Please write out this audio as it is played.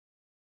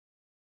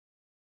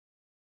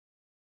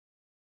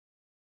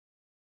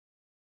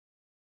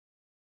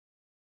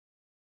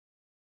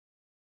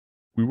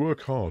We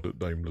work hard at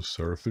Nameless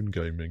Seraphim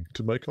Gaming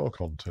to make our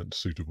content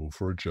suitable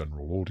for a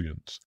general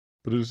audience,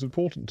 but it is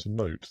important to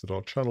note that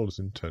our channel is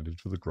intended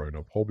for the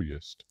grown-up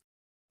hobbyist.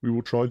 We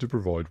will try to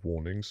provide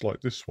warnings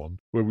like this one,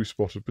 where we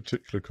spot a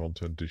particular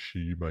content issue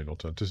you may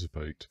not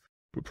anticipate,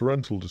 but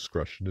parental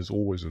discretion is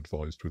always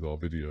advised with our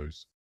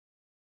videos.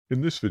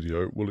 In this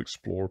video, we'll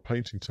explore a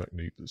painting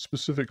technique that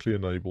specifically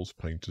enables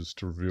painters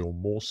to reveal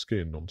more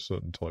skin on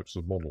certain types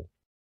of model.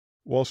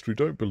 Whilst we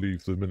don't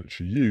believe the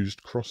miniature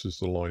used crosses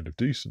the line of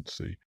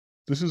decency,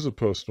 this is a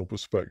personal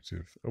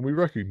perspective, and we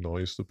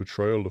recognise the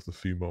portrayal of the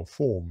female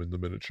form in the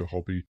miniature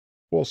hobby,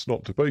 whilst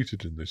not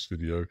debated in this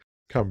video,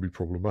 can be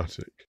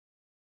problematic.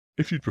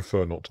 If you'd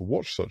prefer not to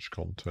watch such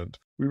content,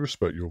 we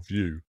respect your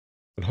view,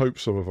 and hope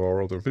some of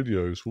our other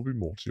videos will be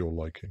more to your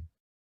liking.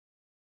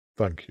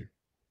 Thank you.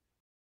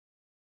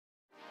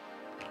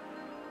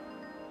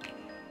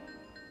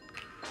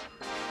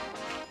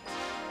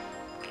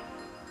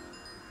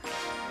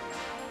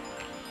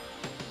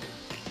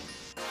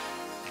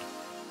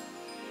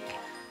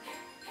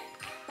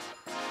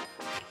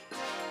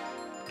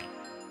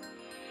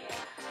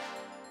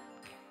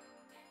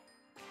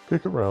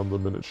 Kick around the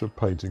miniature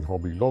painting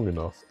hobby long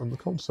enough and the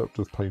concept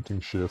of painting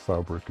sheer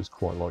fabric is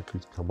quite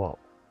likely to come up.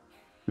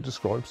 It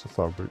describes a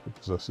fabric that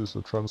possesses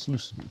a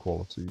translucent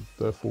quality,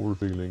 therefore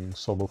revealing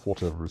some of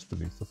whatever is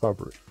beneath the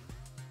fabric.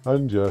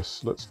 And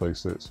yes, let's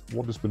face it,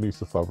 what is beneath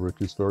the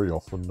fabric is very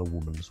often a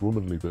woman's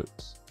womanly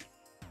bits.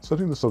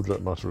 Setting the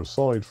subject matter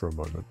aside for a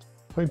moment,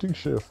 painting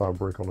sheer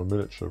fabric on a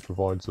miniature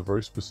provides a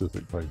very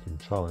specific painting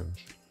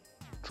challenge.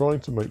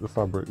 Trying to make the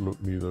fabric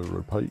look neither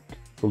opaque,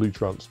 fully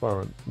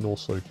transparent, nor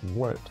soaking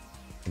wet,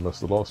 unless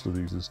the last of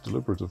these is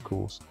deliberate of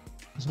course,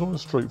 is not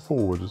as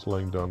straightforward as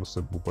laying down a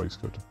simple base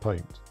coat of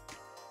paint.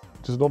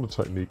 It is not a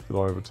technique that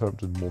I have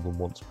attempted more than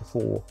once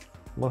before,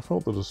 and I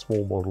felt that a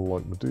small model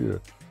like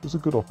Medea was a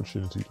good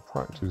opportunity to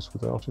practice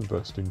without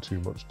investing too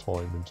much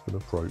time into an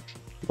approach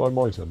that I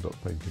might end up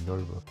painting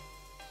over.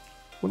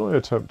 When I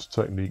attempt a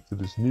technique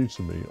that is new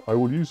to me, I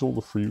will use all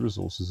the free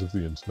resources of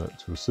the internet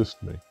to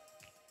assist me.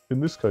 In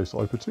this case,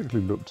 I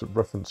particularly looked at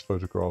reference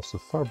photographs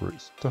of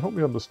fabrics to help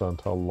me understand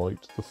how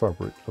light the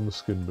fabric and the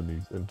skin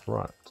beneath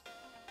interact.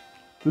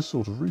 This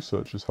sort of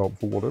research is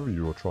helpful whatever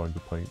you are trying to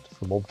paint,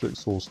 from object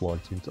source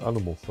lighting to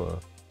animal fur,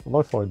 and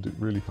I find it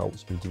really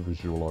helps me to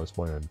visualise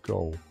my end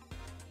goal.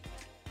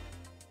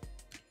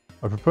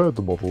 I prepared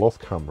the model off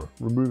camera,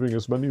 removing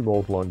as many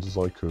mould lines as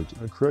I could,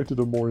 and created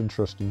a more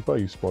interesting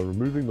base by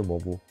removing the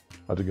model,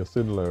 adding a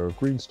thin layer of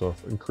green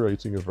stuff, and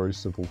creating a very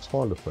simple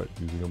tile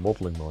effect using a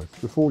modelling knife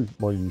before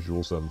my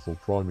usual Zenithal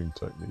priming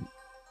technique.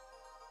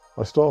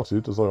 I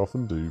started, as I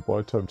often do, by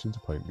attempting to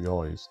paint the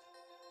eyes.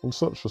 On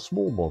such a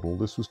small model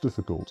this was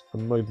difficult,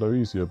 and made no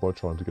easier by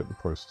trying to get the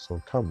process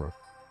on camera,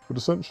 but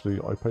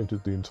essentially I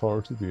painted the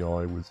entirety of the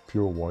eye with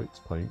pure white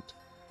paint,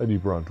 any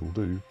brand will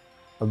do,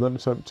 and then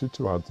attempted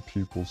to add the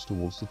pupils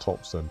towards the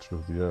top centre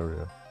of the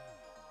area.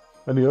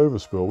 Any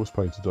overspill was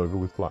painted over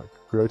with black,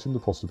 creating the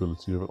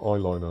possibility of an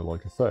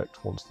eyeliner-like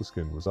effect once the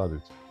skin was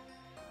added.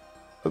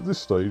 At this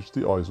stage,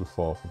 the eyes were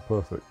far from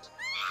perfect.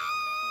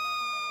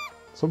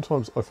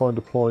 Sometimes I find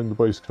applying the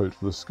base coat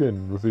for the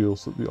skin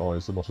reveals that the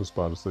eyes are not as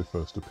bad as they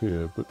first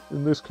appear, but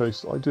in this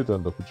case I did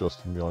end up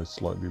adjusting the eyes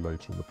slightly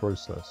later in the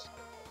process.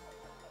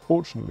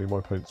 Fortunately, my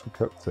paints were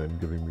kept thin,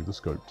 giving me the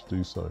scope to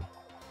do so.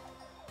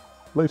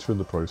 Later in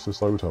the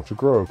process I would have to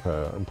grow a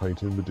pair and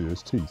paint in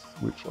Medea's teeth,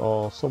 which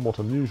are, somewhat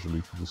unusually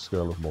for the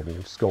scale of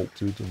model,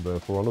 sculpted and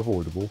therefore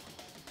unavoidable,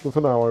 but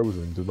for now I was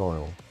in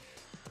denial.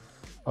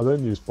 I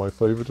then used my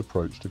favourite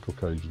approach to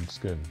Caucasian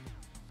skin.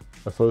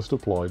 I first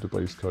applied a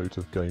base coat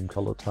of game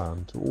colour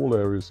tan to all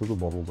areas of the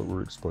model that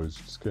were exposed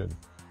to skin.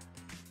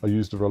 I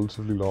used a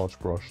relatively large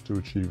brush to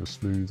achieve a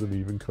smooth and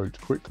even coat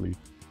quickly,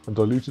 and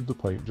diluted the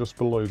paint just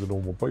below the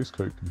normal base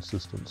coat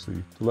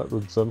consistency to let the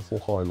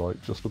Zenithal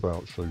highlight just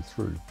about show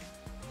through.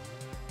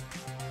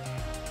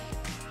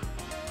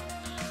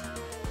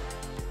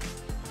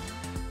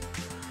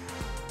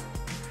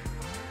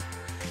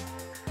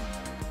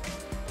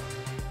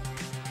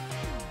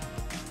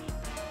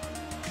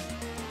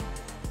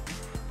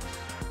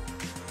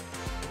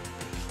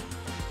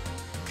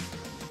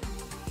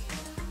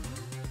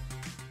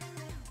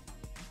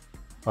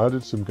 I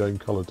added some game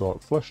colour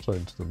dark flesh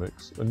tone to the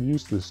mix, and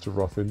used this to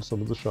rough in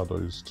some of the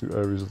shadows to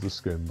areas of the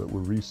skin that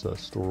were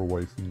recessed or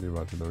away from the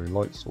imaginary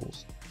light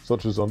source,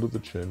 such as under the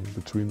chin,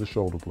 between the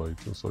shoulder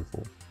blades and so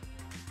forth.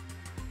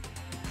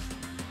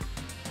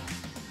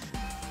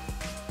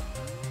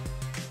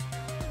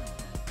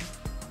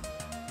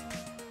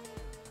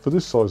 For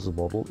this size of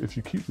model, if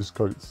you keep this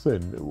coat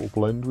thin, it will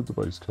blend with the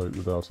base coat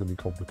without any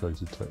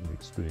complicated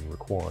techniques being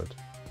required.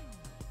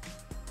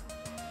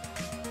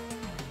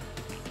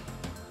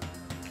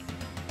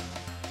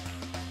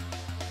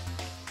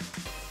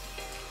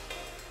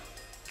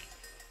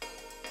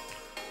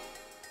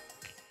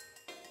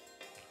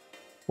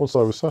 Once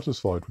I was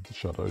satisfied with the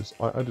shadows,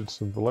 I added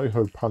some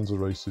Vallejo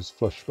Panzerace's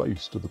flesh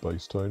base to the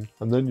base tone,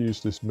 and then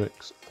used this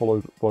mix,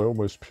 followed by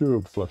almost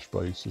pure flesh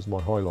base as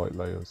my highlight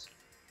layers.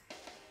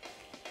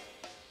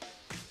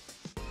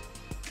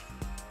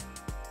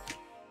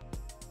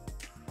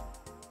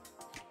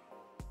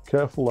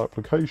 Careful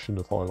application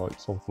of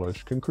highlights on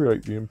flesh can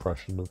create the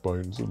impression of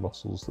bones and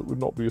muscles that would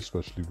not be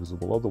especially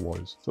visible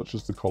otherwise, such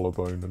as the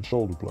collarbone and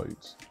shoulder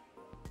blades.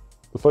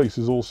 The face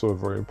is also a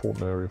very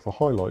important area for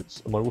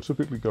highlights, and I will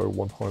typically go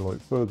one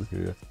highlight further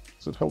here,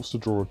 as it helps to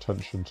draw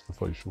attention to the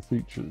facial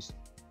features.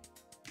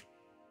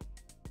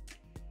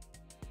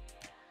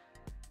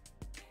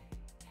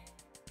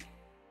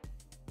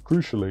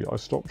 Crucially, I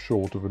stopped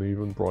short of an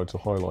even brighter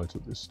highlight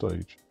at this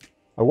stage.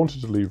 I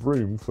wanted to leave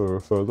room for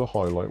a further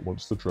highlight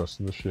once the dress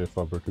and the sheer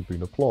fabric had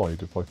been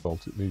applied if I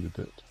felt it needed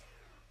it.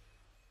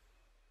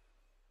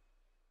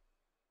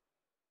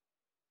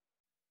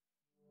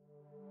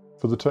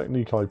 For the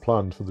technique I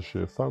planned for the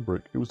sheer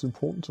fabric, it was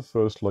important to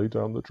first lay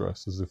down the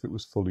dress as if it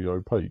was fully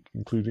opaque,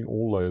 including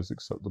all layers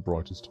except the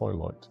brightest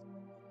highlight.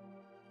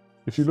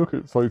 If you look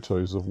at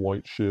photos of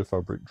white sheer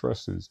fabric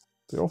dresses,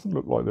 they often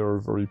look like they're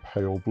a very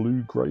pale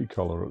blue-grey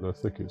colour at their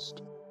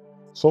thickest.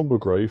 Sombre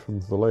grey from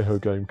Vallejo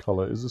game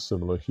colour is a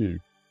similar hue,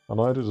 and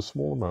I added a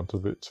small amount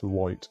of it to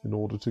white in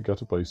order to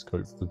get a base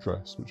coat for the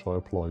dress, which I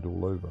applied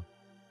all over.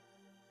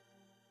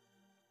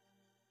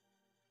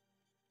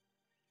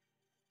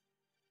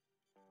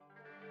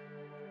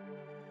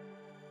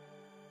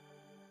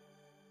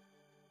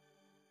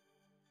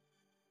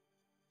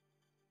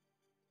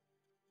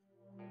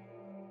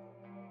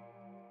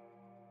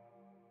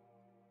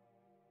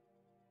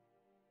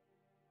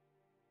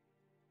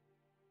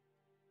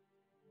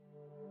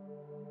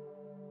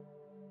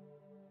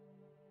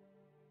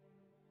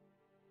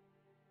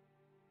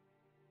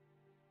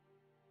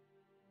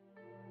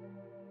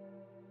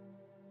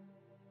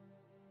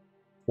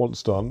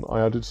 Once done,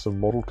 I added some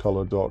model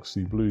colour dark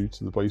sea blue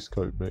to the base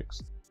coat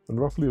mix and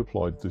roughly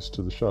applied this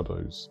to the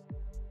shadows.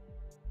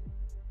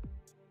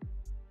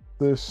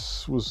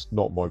 This was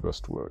not my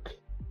best work.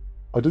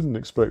 I didn't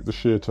expect the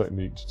sheer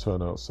technique to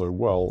turn out so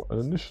well, and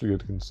initially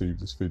had conceived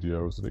this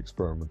video as an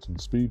experiment in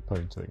speed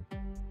painting.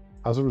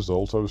 As a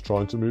result, I was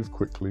trying to move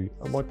quickly,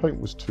 and my paint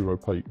was too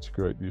opaque to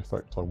create the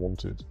effect I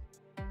wanted.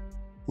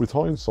 With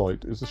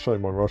hindsight, it's a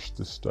shame I rushed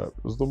this step,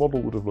 as the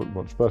model would have looked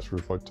much better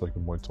if I'd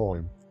taken my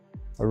time.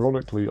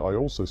 Ironically, I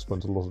also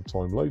spent a lot of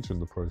time later in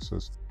the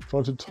process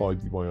trying to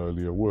tidy my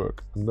earlier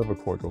work, and never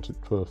quite got it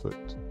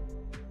perfect.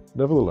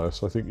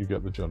 Nevertheless, I think you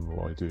get the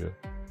general idea.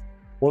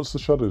 Once the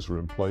shadows were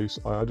in place,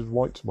 I added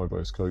white to my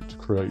base coat to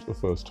create the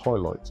first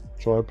highlight,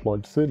 which I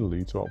applied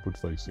thinly to upward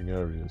facing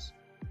areas.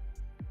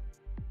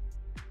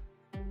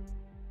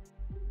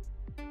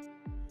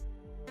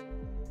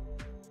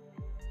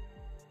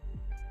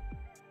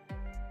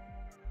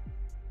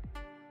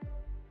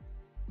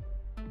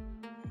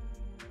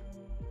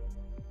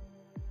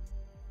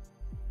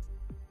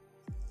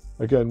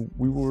 Again,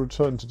 we will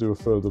return to do a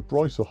further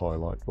brighter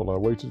highlight, but I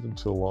waited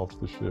until after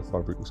the sheer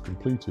fabric was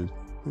completed,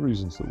 for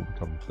reasons that will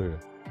become clear.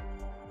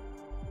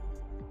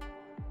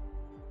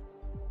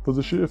 For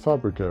the sheer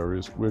fabric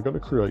areas, we're going to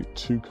create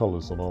two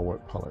colours on our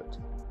wet palette.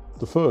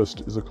 The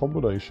first is a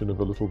combination of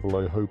a little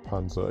Vallejo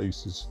Panzer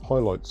Aces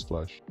highlights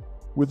flesh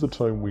with the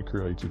tone we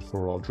created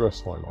for our dress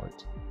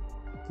highlight.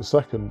 The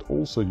second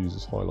also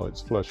uses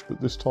highlights flesh, but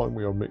this time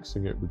we are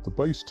mixing it with the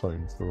base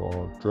tone for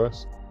our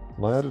dress,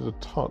 and I added a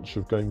touch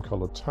of game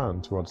colour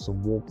tan to add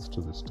some warmth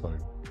to this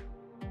tone.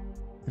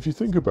 If you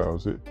think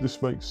about it,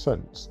 this makes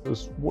sense,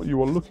 as what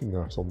you are looking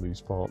at on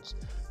these parts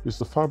is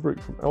the fabric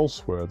from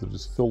elsewhere that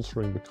is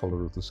filtering the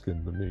colour of the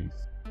skin beneath.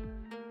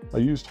 I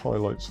used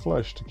highlights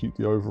flesh to keep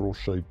the overall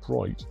shade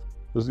bright,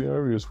 as the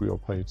areas we are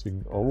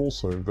painting are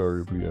also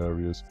invariably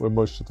areas where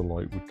most of the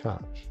light would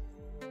catch.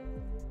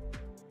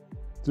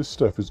 This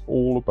step is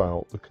all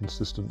about the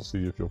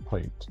consistency of your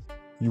paint.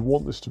 You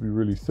want this to be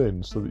really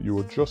thin so that you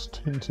are just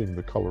tinting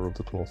the colour of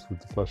the cloth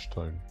with the flesh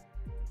tone.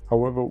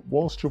 However,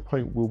 whilst your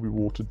paint will be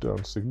watered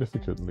down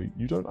significantly,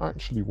 you don't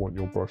actually want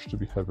your brush to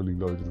be heavily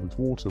loaded with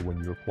water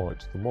when you apply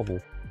it to the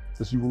model,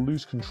 as you will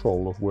lose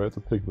control of where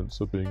the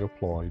pigments are being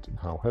applied and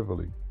how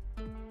heavily.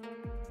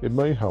 It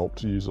may help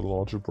to use a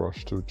larger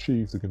brush to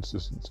achieve the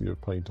consistency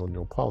of paint on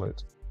your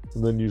palette,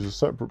 and then use a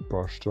separate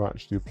brush to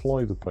actually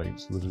apply the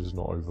paint so that it is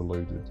not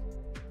overloaded.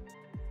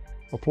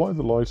 Apply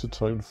the lighter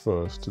tone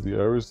first to the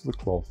areas of the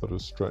cloth that are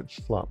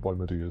stretched flat by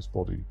Medea's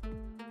body.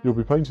 You'll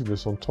be painting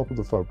this on top of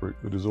the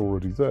fabric that is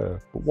already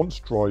there, but once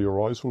dry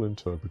your eyes will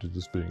interpret it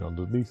as being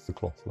underneath the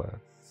cloth layer.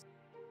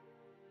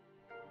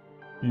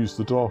 Use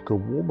the darker,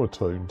 warmer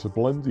tone to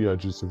blend the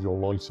edges of your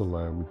lighter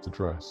layer with the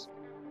dress.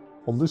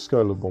 On this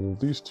scale of model,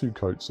 these two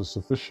coats are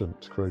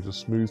sufficient to create a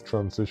smooth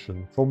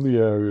transition from the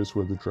areas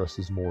where the dress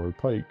is more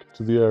opaque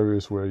to the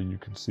areas where you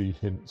can see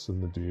hints of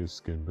Medea's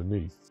skin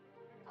beneath.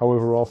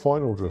 However, our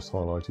final dress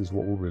highlight is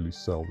what will really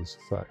sell this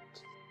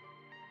effect.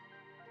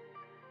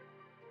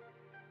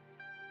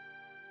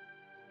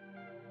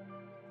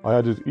 I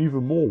added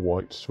even more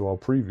white to our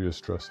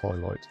previous dress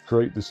highlight to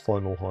create this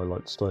final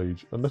highlight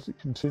stage, and let it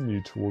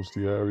continue towards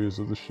the areas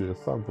of the sheer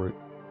fabric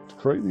to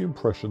create the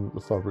impression that the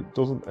fabric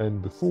doesn't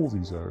end before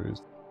these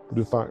areas, but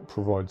in fact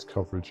provides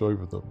coverage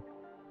over them.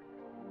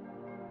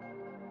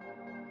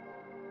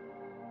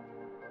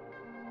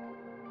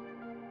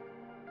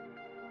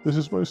 This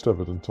is most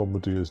evident on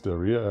Medea's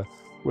derriere,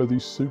 where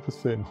these super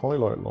thin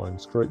highlight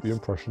lines create the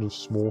impression of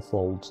small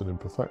folds and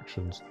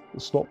imperfections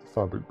that stop the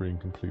fabric being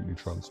completely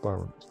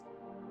transparent.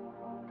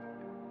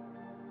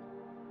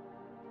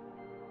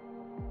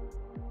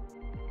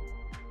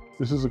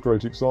 This is a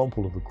great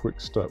example of a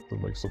quick step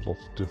that makes a lot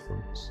of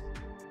difference.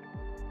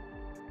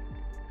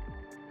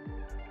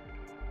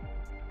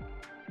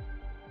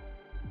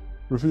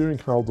 Reviewing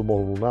how the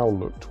model now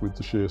looked with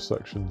the sheer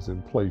sections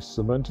in place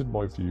cemented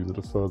my view that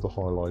a further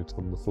highlight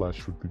on the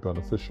flesh would be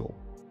beneficial,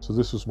 so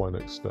this was my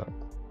next step.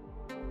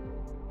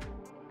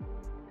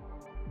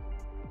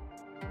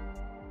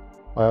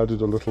 I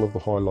added a little of the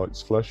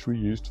highlights flesh we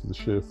used for the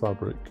sheer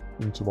fabric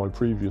into my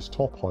previous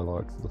top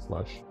highlight for the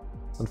flesh,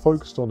 and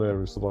focused on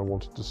areas that I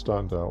wanted to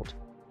stand out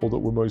or that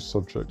were most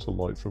subject to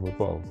light from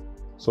above,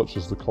 such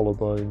as the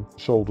collarbone,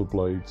 shoulder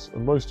blades,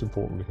 and most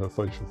importantly her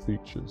facial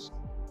features.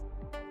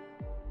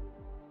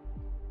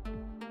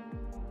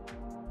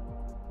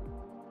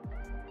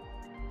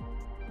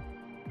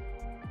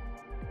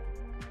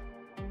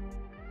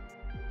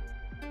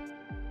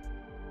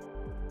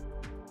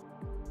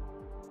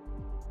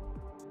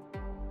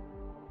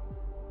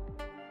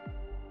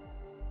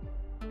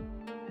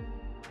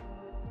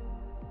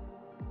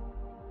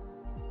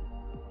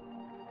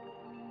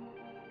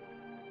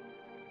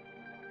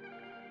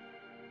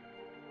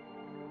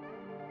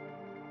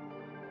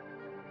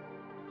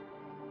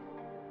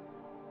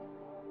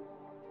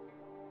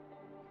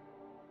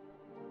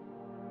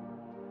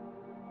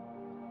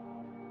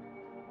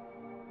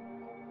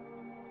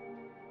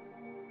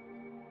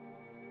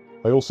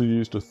 I also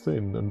used a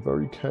thin and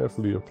very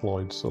carefully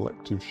applied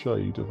selective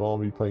shade of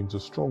Army Painter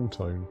Strong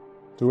Tone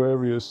to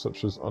areas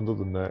such as under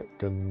the neck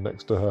and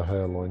next to her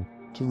hairline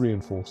to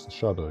reinforce the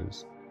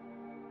shadows.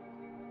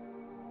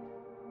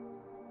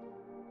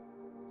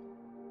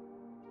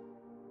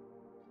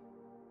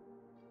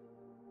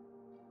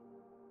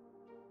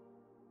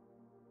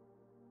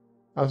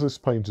 As this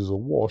paint is a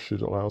wash,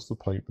 it allows the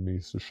paint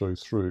beneath to show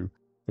through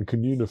and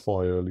can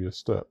unify earlier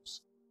steps,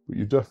 but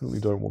you definitely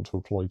don't want to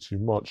apply too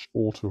much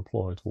or to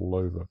apply it all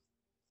over.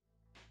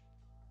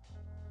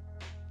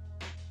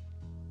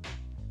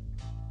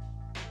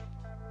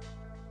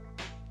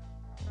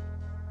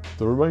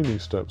 The remaining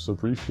steps are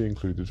briefly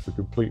included for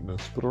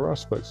completeness, but are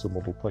aspects of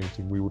model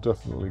painting we will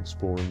definitely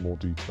explore in more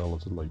detail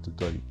at a later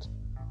date.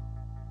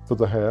 For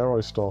the hair,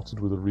 I started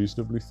with a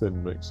reasonably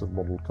thin mix of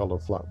model colour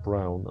flat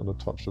brown and a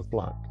touch of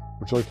black,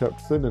 which I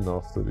kept thin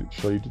enough that it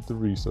shaded the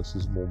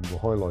recesses more than the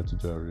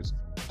highlighted areas,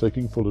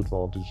 taking full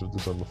advantage of the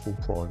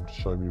Zenithal Prime to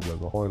show me where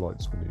the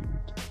highlights were needed.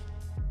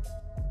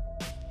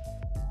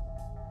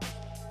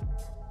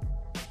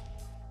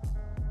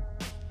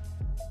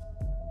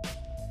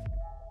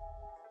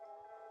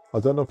 I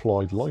then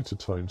applied lighter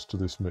tones to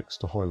this mix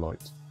to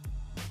highlight.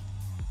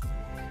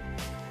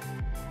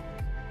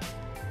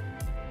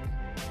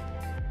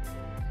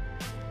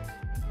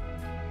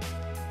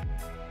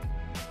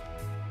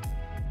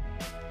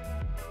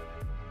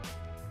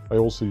 I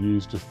also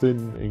used a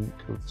thin ink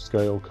of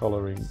scale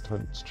colour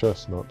Intense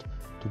Chestnut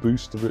to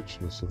boost the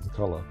richness of the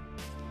colour.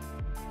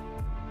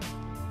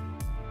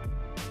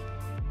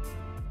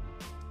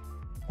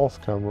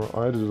 Off camera,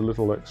 I added a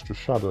little extra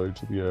shadow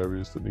to the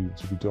areas that needed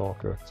to be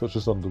darker, such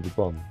as under the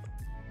bun.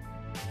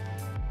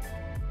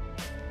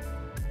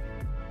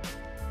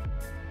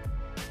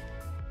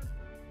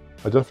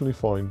 I definitely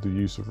find the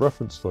use of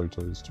reference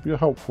photos to be a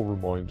helpful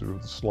reminder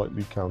of the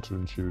slightly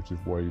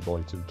counterintuitive way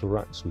light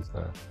interacts with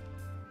hair.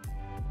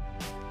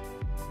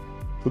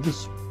 For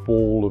this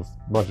ball of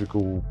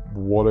magical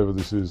whatever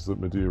this is that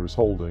Medea is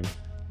holding,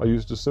 I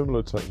used a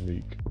similar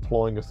technique,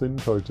 applying a thin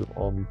coat of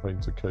Army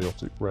Painter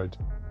Chaotic Red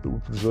that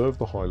would preserve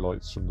the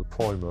highlights from the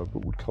primer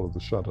but would colour the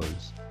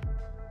shadows.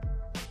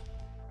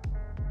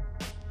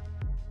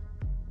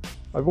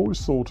 I've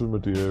always thought of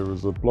Medea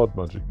as a blood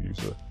magic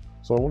user,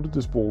 so I wanted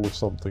this ball of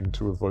something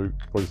to evoke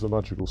both a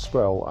magical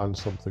spell and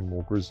something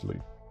more grisly.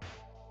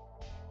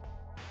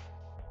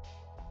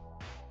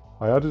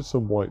 I added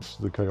some whites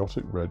to the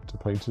Chaotic Red to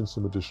paint in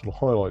some additional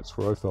highlights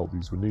where I felt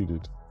these were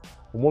needed,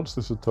 and once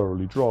this had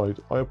thoroughly dried,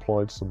 I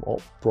applied some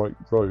Bright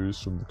Rose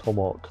from the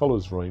Comart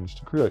Colours range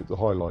to create the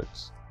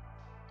highlights.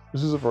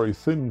 This is a very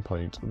thin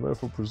paint and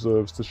therefore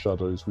preserves the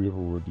shadows we have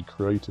already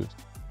created,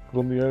 but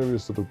on the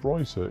areas that are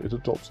brighter it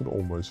adopts an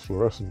almost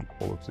fluorescent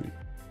quality.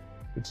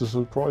 It's a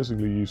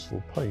surprisingly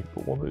useful paint,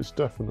 but one that is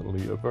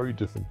definitely a very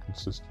different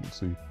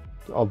consistency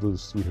to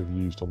others we have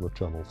used on the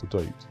channel to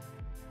date.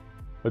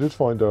 I did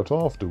find out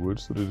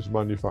afterwards that it is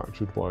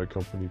manufactured by a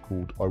company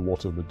called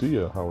Iwata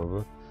Medea,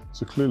 however,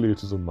 so clearly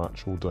it is a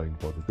match ordained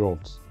by the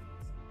gods.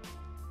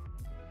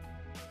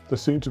 There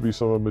seemed to be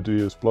some of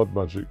Medea's blood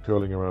magic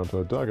curling around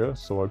her dagger,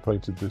 so I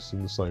painted this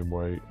in the same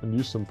way and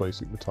used some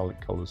basic metallic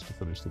colours to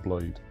finish the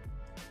blade.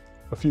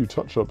 A few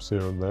touch-ups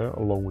here and there,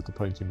 along with the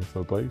painting of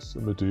her base,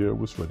 and Medea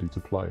was ready to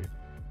play.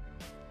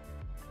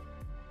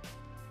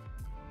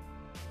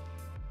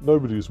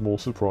 Nobody is more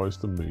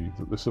surprised than me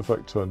that this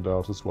effect turned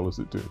out as well as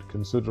it did,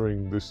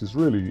 considering this is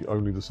really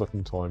only the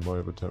second time I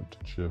have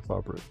attempted sheer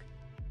fabric.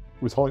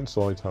 With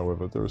hindsight,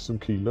 however, there are some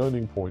key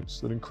learning points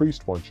that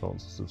increased my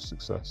chances of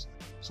success,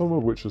 some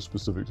of which are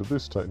specific to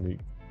this technique,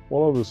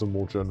 while others are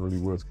more generally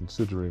worth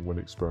considering when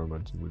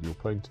experimenting with your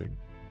painting.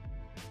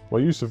 My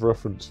use of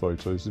reference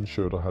photos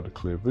ensured I had a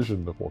clear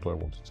vision of what I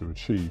wanted to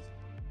achieve,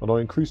 and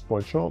I increased my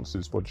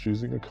chances by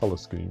choosing a colour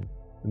scheme,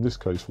 in this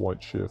case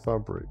white sheer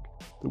fabric,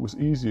 that was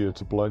easier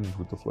to blend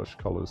with the flesh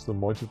colours than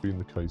might have been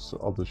the case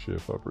for other sheer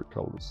fabric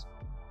colours.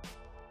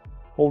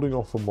 Holding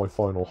off on my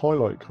final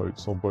highlight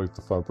coats on both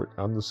the fabric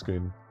and the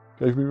skin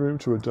gave me room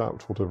to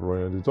adapt whatever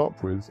I ended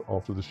up with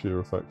after the sheer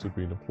effect had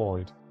been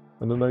applied,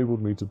 and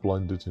enabled me to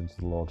blend it into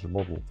the larger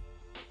model.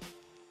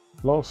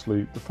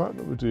 Lastly, the fact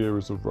that Medea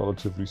is a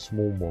relatively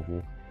small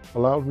model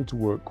allowed me to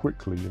work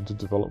quickly and to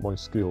develop my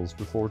skills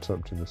before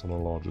attempting this on a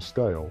larger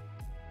scale.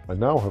 I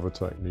now have a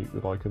technique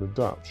that I can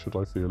adapt should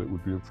I feel it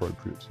would be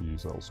appropriate to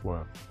use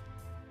elsewhere.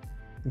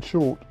 In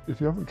short,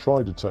 if you haven't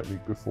tried a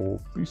technique before,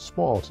 be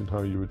smart in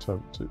how you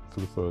attempt it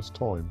for the first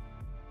time.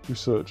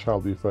 Research how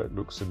the effect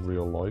looks in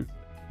real life,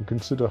 and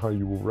consider how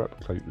you will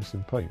replicate this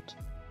in paint,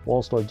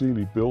 whilst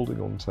ideally building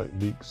on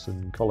techniques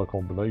and colour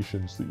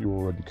combinations that you're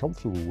already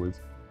comfortable with,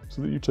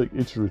 so that you take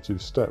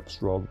iterative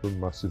steps rather than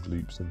massive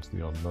leaps into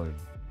the unknown.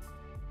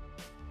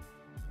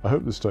 I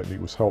hope this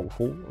technique was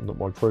helpful, and that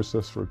my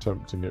process for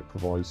attempting it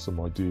provides some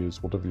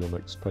ideas whatever your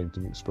next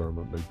painting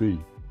experiment may be.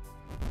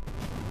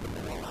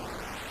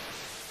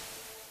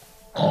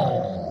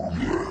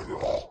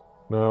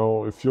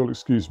 Now, if you'll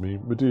excuse me,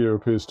 Medea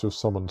appears to have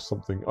summoned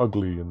something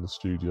ugly in the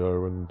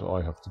studio, and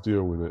I have to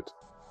deal with it.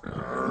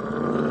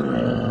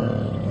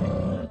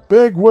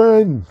 Big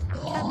win!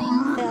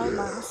 Coming, Fell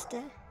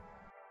Master.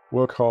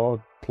 Work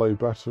hard, play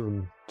better,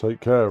 and take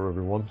care,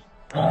 everyone.